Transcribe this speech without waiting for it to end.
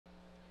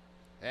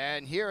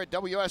And here at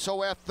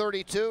WSOF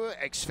 32,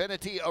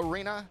 Xfinity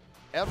Arena,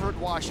 Everett,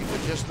 Washington,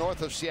 just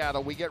north of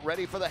Seattle, we get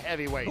ready for the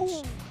heavyweights.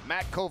 Ooh.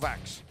 Matt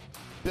Kovacs,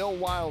 Bill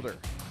Widler,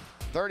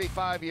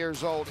 35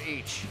 years old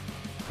each.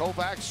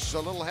 Kovacs a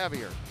little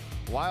heavier.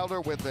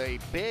 Wilder with a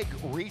big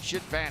reach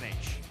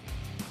advantage.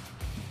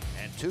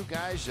 And two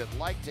guys that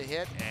like to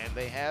hit, and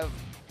they have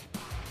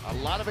a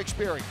lot of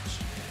experience.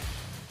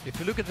 If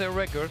you look at their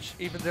records,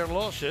 even their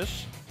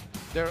losses,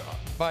 they're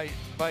by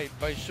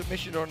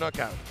submission or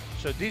knockout.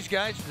 So these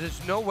guys,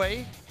 there's no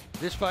way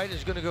this fight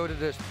is going to go the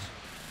distance.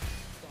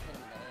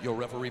 Your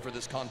referee for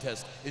this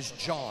contest is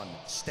John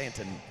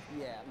Stanton.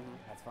 Yeah,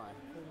 that's fine.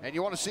 And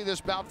you want to see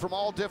this bout from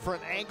all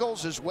different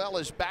angles as well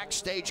as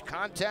backstage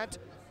content?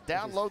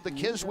 Download the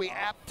Kiswe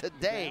app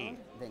today,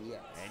 then yes.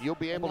 And you'll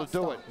be able to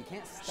do it. You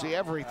can't stomp. See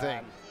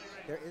everything.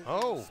 There is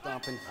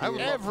stomping.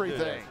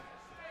 Everything.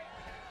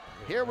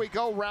 Here we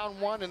go, round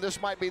one, and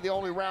this might be the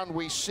only round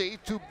we see.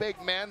 Two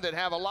big men that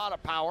have a lot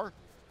of power.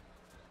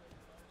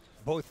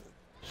 Both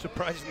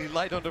surprisingly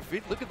light on their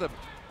feet. Look at them.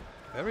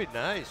 Very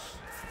nice.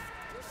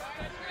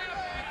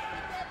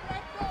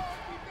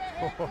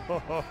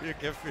 Oh, you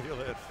can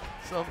feel it.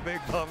 Some big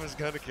bomb is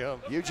going to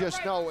come. You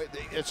just know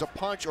it's a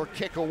punch or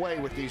kick away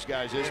with these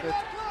guys, isn't it?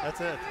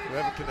 That's it.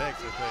 Whoever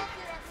connects, I think.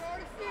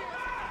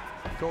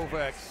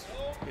 Kovacs,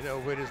 you know,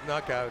 with his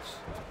knockouts.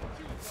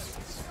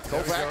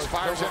 Kovacs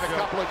fires in a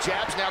couple of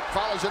jabs, now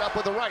follows it up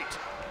with a right.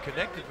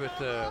 Connected with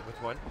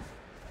one.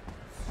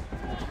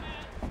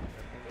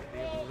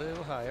 A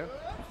little higher.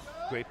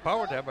 Great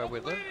power there by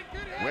Widler.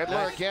 Widler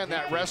nice. Again,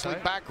 that wrestling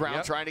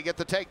background, trying to get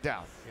the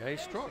takedown. Yeah, he's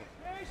strong.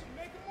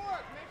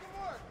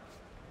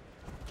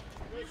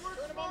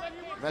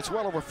 That's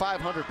well over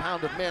 500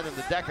 pound of men in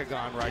the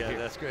decagon right here. Yeah,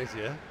 that's crazy,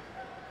 yeah.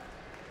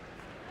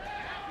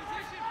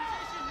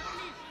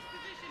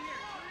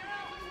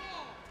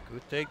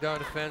 Good takedown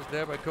defense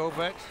there by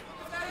Kovacs.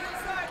 I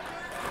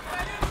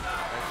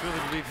truly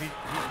believe he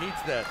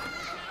needs that.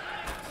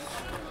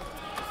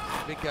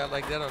 A big guy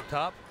like that on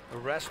top, a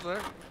wrestler,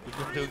 who's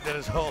been doing that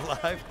his whole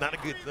life, not a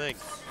good thing.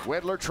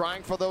 Widler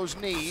trying for those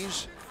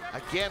knees.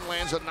 Again,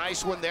 lands a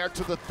nice one there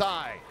to the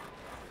thigh.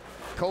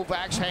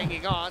 Kovacs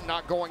hanging on,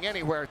 not going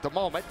anywhere at the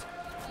moment.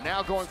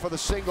 Now going for the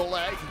single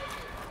leg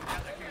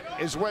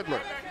is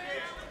Widler.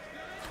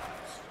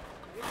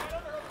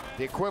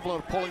 The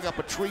equivalent of pulling up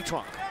a tree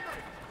trunk.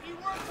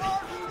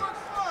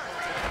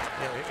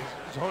 Yeah,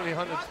 he's only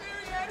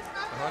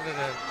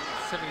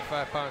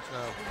 175 pounds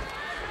now.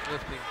 He's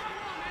lifting.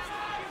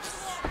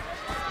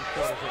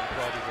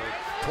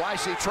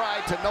 Twice he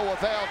tried to no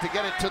avail to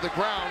get it to the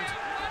ground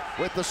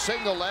with the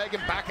single leg,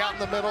 and back out in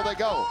the middle they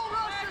go.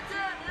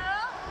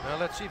 Now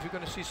let's see if you're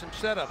going to see some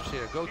setups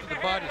here. Go to the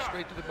body,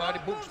 straight to the body,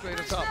 boom, straight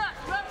on top.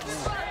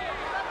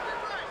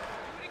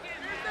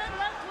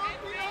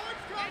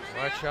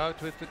 Watch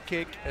out with the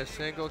kick, a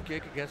single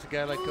kick against a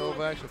guy like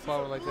Kovacs with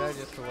power like that,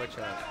 you have to watch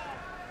out.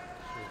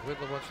 So if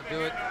Widler wants to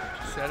do it,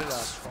 just set it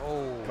up.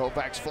 Oh.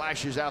 Kovacs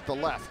flashes out the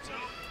left.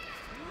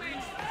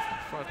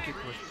 Front kick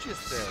was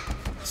just there.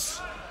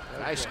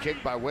 Nice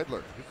kick by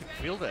Widler. You can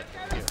feel that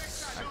here.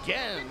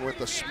 Again with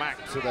the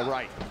smack to the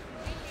right.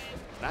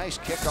 Nice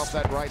kick off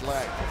that right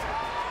leg.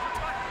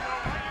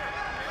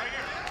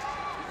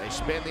 They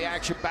spin the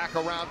action back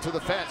around to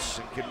the fence.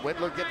 And can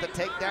Widler get the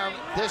takedown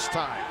this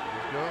time?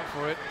 He's going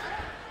for it.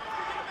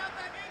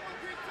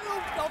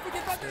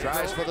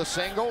 Tries for the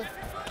single.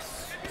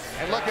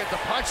 And look at the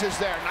punches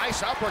there.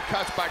 Nice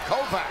uppercuts by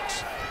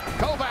Kovacs.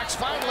 Kovacs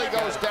finally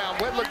goes down.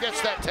 Widler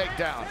gets that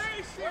takedown.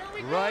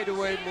 Right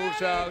away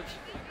moves out.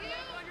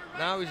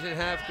 Now he's in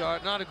half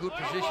guard. Not a good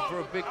position for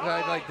a big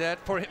guy like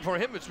that. For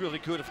him it's really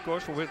good, of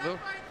course, for Widler.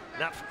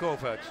 Not for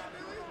Kovacs.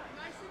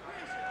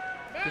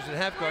 Because in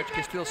half guard you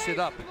can still sit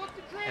up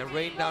and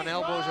rain down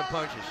elbows and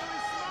punches.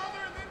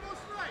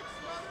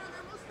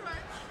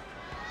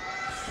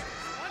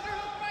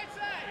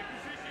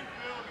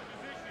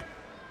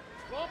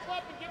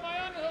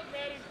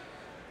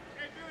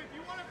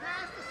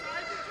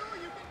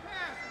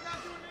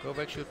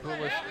 Kovacs should pull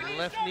his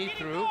left knee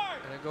through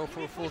and go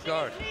for a full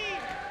guard.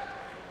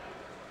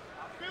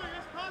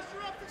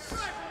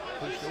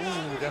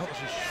 Ooh, that was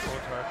a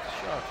short, hard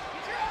shot.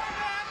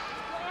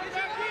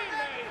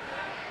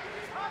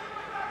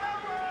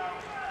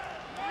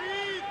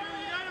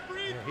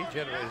 Yeah, he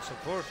generated some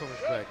force from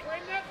his back.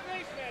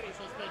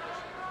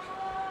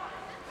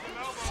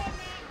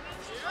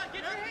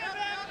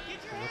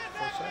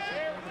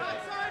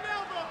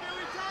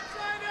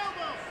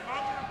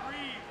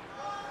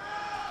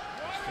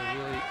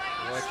 Really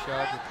watch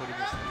out, you're putting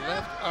his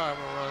left arm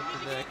around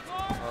the neck.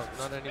 Oh,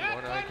 not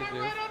anymore, now he can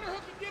do.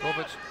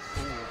 Kovacs,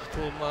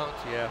 full mount,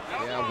 yeah.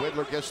 Yeah,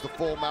 Widler gets the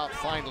full mount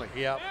finally.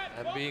 Yeah,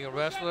 and being a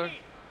wrestler,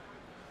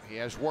 he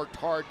has worked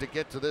hard to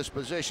get to this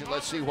position.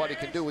 Let's see what he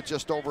can do with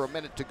just over a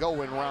minute to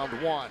go in round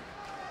one.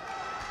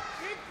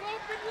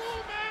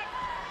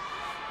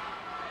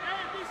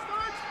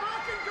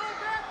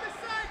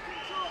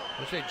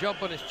 I say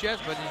jump on his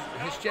chest, but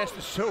his chest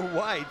is so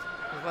wide.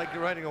 It's like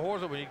you're riding a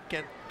horse when you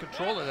can't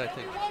control it, I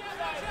think.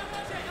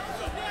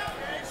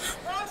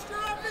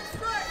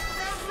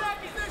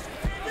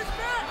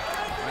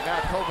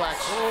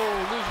 Kovacs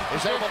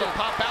is able to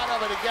pop out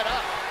of it and get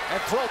up and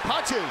throw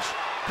punches.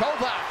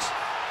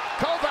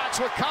 Kovacs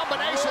with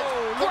combination.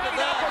 Great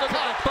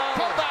uppercut.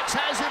 Kovacs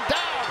has him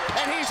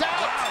down, and he's out.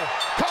 Wow.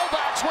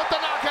 Kovacs with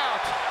the knockout.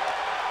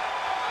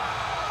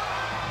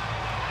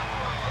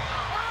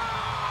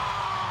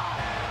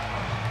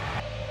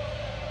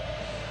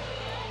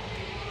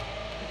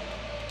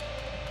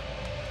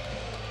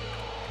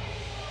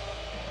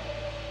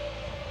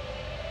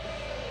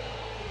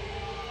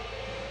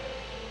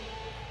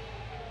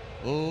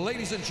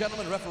 Ladies and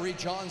gentlemen, referee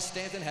John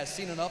Stanton has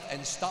seen enough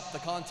and stopped the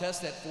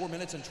contest at 4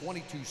 minutes and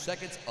 22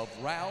 seconds of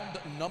round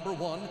number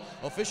 1.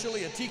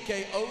 Officially a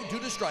TKO due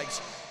to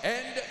strikes.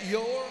 And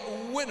your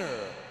winner,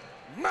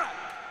 Matt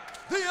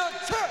the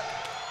Attack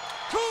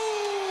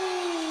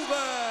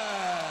Kovacs.